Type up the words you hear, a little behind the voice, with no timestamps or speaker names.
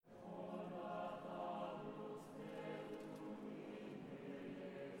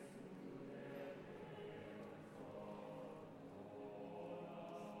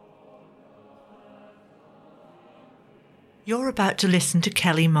You're about to listen to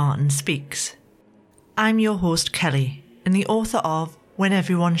Kelly Martin Speaks. I'm your host Kelly, and the author of When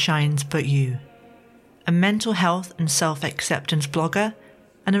Everyone Shines But You, a mental health and self-acceptance blogger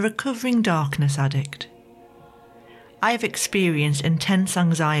and a recovering darkness addict. I have experienced intense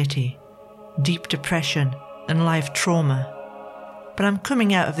anxiety, deep depression and life trauma, but I'm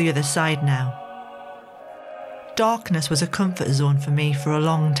coming out of the other side now. Darkness was a comfort zone for me for a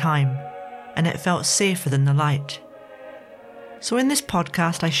long time, and it felt safer than the light. So in this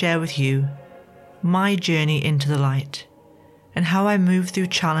podcast I share with you my journey into the light and how I move through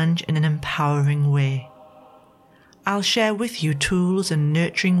challenge in an empowering way. I'll share with you tools and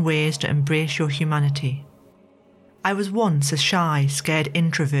nurturing ways to embrace your humanity. I was once a shy, scared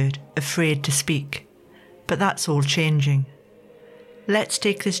introvert, afraid to speak, but that's all changing. Let's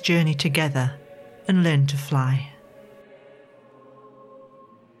take this journey together and learn to fly.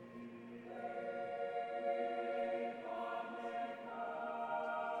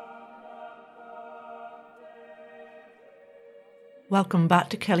 Welcome back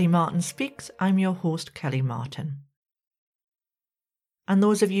to Kelly Martin Speaks. I'm your host, Kelly Martin. And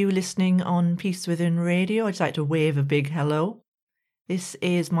those of you listening on Peace Within Radio, I'd like to wave a big hello. This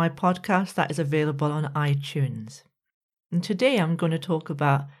is my podcast that is available on iTunes. And today I'm going to talk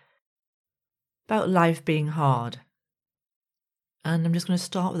about life being hard. And I'm just going to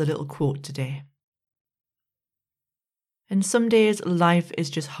start with a little quote today. And some days life is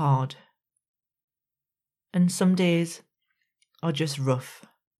just hard. And some days are just rough.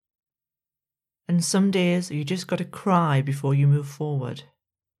 And some days you just got to cry before you move forward.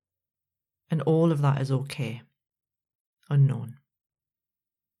 And all of that is okay. Unknown.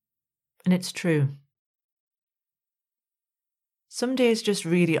 And it's true. Some days just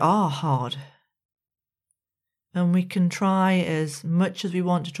really are hard. And we can try as much as we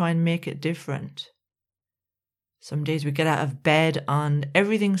want to try and make it different. Some days we get out of bed and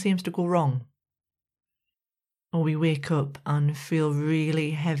everything seems to go wrong. Or we wake up and feel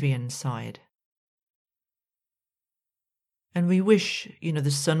really heavy inside. And we wish,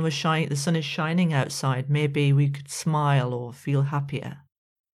 the sun is shining outside. Maybe we could smile or feel happier.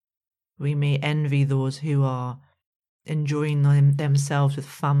 We may envy those who are enjoying themselves with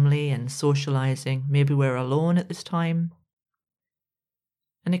family and socialising. Maybe we're alone at this time.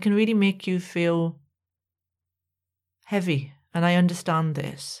 And it can really make you feel heavy. And I understand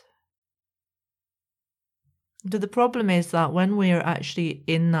this. But the problem is that when we're actually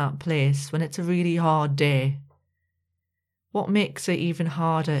in that place, when it's a really hard day, what makes it even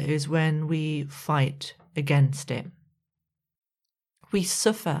harder is when we fight against it. We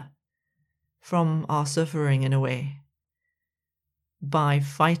suffer from our suffering in a way by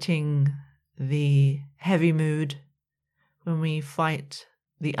fighting the heavy mood, when we fight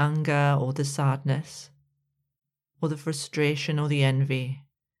the anger or the sadness or the frustration or the envy,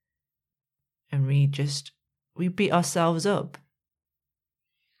 and we beat ourselves up.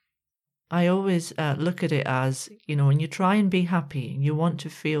 I always look at it as, when you try and be happy, you want to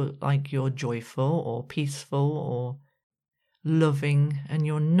feel like you're joyful or peaceful or loving, and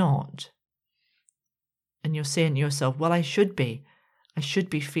you're not. And you're saying to yourself, well, I should be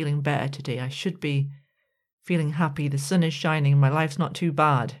feeling better today. I should be feeling happy. The sun is shining. My life's not too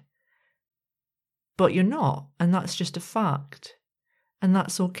bad. But you're not. And that's just a fact. And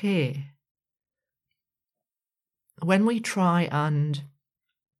that's okay. When we try and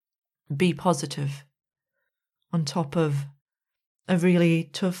be positive on top of a really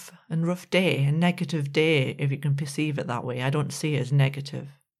tough and rough day, a negative day, if you can perceive it that way. I don't see it as negative,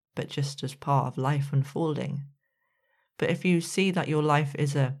 but just as part of life unfolding. But if you see that your life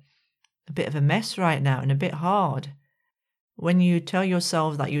is a bit of a mess right now and a bit hard, when you tell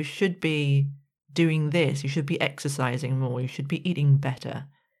yourself that you should be doing this, you should be exercising more, you should be eating better,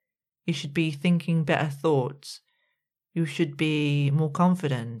 you should be thinking better thoughts, you should be more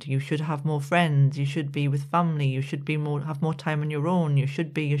confident, you should have more friends, you should be with family, you should have more time on your own, you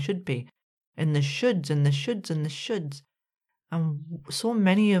should be. And the shoulds and the shoulds and the shoulds. And so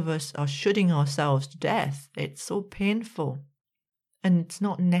many of us are shoulding ourselves to death. It's so painful. And it's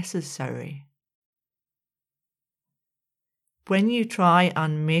not necessary. When you try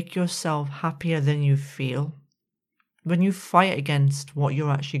and make yourself happier than you feel, when you fight against what you're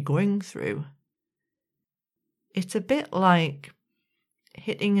actually going through, it's a bit like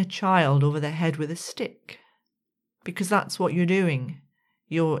hitting a child over the head with a stick, because that's what you're doing.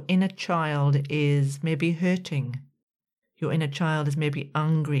 Your inner child is maybe hurting. Your inner child is maybe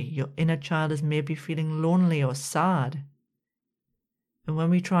angry. Your inner child is maybe feeling lonely or sad. And when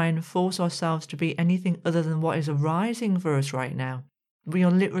we try and force ourselves to be anything other than what is arising for us right now, we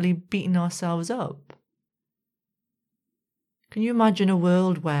are literally beating ourselves up. Can you imagine a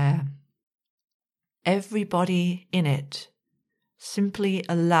world where everybody in it simply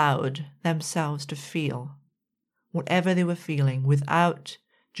allowed themselves to feel whatever they were feeling without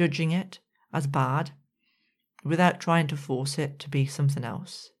judging it as bad, without trying to force it to be something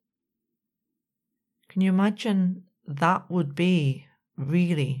else? Can you imagine that would be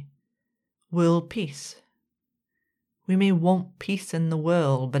really world peace? We may want peace in the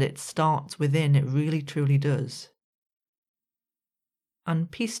world, but it starts within. It really, truly does.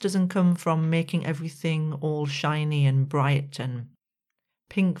 And peace doesn't come from making everything all shiny and bright and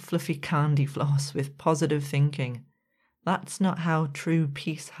pink fluffy candy floss with positive thinking. That's not how true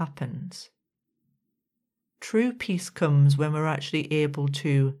peace happens. True peace comes when we're actually able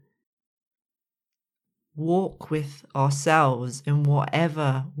to walk with ourselves in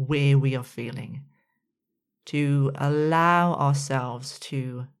whatever way we are feeling, to allow ourselves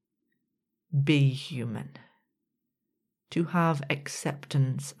to be human, to have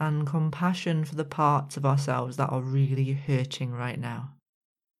acceptance and compassion for the parts of ourselves that are really hurting right now.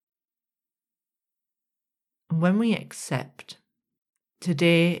 And when we accept,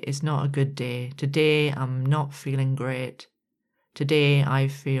 today is not a good day, today I'm not feeling great, today I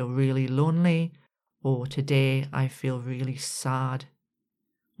feel really lonely, or today I feel really sad,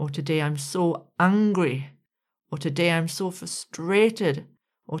 or today I'm so angry, or today I'm so frustrated,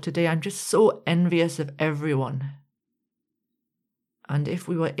 or today I'm just so envious of everyone. And if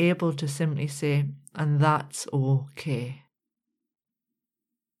we were able to simply say, and that's okay.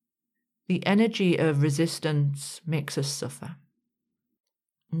 The energy of resistance makes us suffer.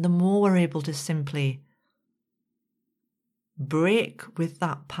 And the more we're able to simply break with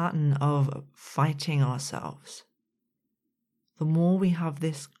that pattern of fighting ourselves, the more we have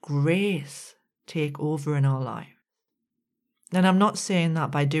this grace take over in our life. And I'm not saying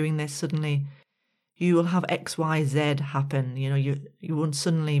that by doing this suddenly you will have X, Y, Z happen. You won't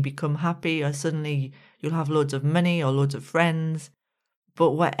suddenly become happy, or suddenly you'll have loads of money or loads of friends.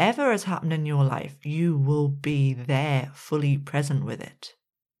 But whatever has happened in your life, you will be there, fully present with it.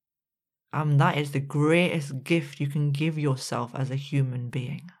 And that is the greatest gift you can give yourself as a human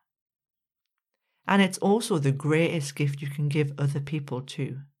being. And it's also the greatest gift you can give other people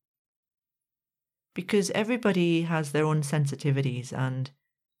too. Because everybody has their own sensitivities, and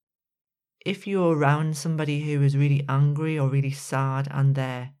if you're around somebody who is really angry or really sad and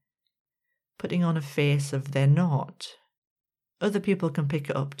they're putting on a face of they're not, other people can pick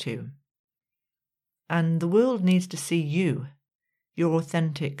it up too. And the world needs to see you, your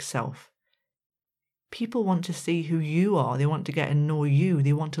authentic self. People want to see who you are. They want to get to know you.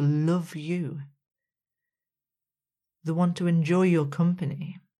 They want to love you. They want to enjoy your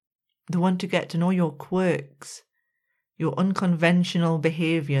company. They want to get to know your quirks, your unconventional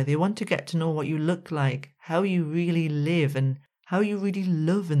behavior. They want to get to know what you look like, how you really live, and how you really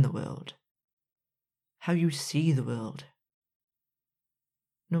love in the world, how you see the world.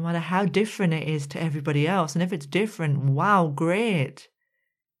 No matter how different it is to everybody else, and if it's different, wow, great.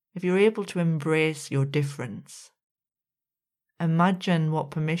 If you're able to embrace your difference, imagine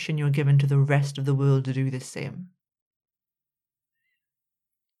what permission you're given to the rest of the world to do the same.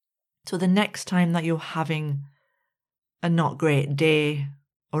 So the next time that you're having a not great day,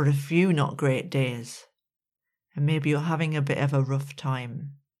 or a few not great days, and maybe you're having a bit of a rough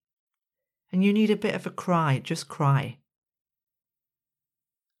time, and you need a bit of a cry, just cry.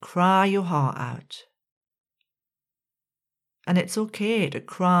 Cry your heart out. And it's okay to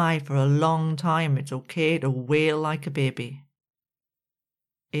cry for a long time. It's okay to wail like a baby.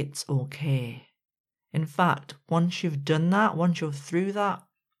 It's okay. In fact, once you've done that, once you're through that,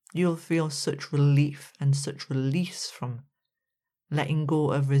 you'll feel such relief and such release from letting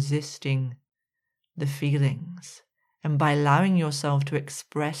go of resisting the feelings. And by allowing yourself to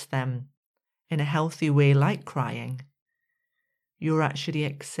express them in a healthy way, like crying, you're actually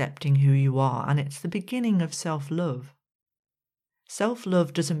accepting who you are. And it's the beginning of self-love.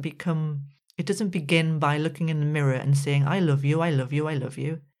 Self-love doesn't begin by looking in the mirror and saying, I love you, I love you, I love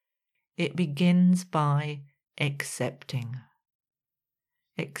you. It begins by accepting.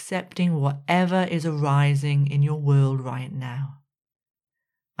 Accepting whatever is arising in your world right now.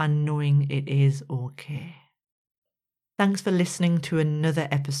 And knowing it is okay. Thanks for listening to another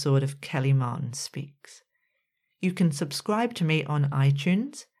episode of Kelly Martin Speaks. You can subscribe to me on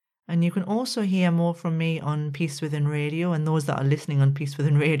iTunes, and you can also hear more from me on Peace Within Radio, and those that are listening on Peace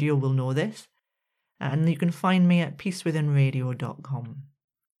Within Radio will know this. And you can find me at peacewithinradio.com.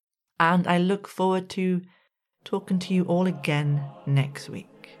 And I look forward to talking to you all again next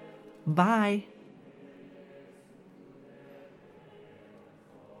week. Bye.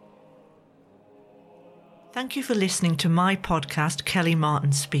 Thank you for listening to my podcast, Kelly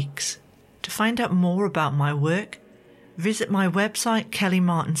Martin Speaks. To find out more about my work, visit my website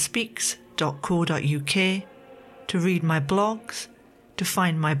kellymartinspeaks.co.uk, to read my blogs, to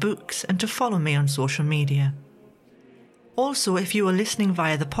find my books, and to follow me on social media. Also, if you are listening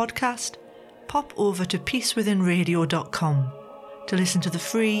via the podcast, pop over to peacewithinradio.com to listen to the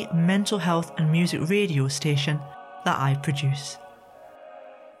free mental health and music radio station that I produce.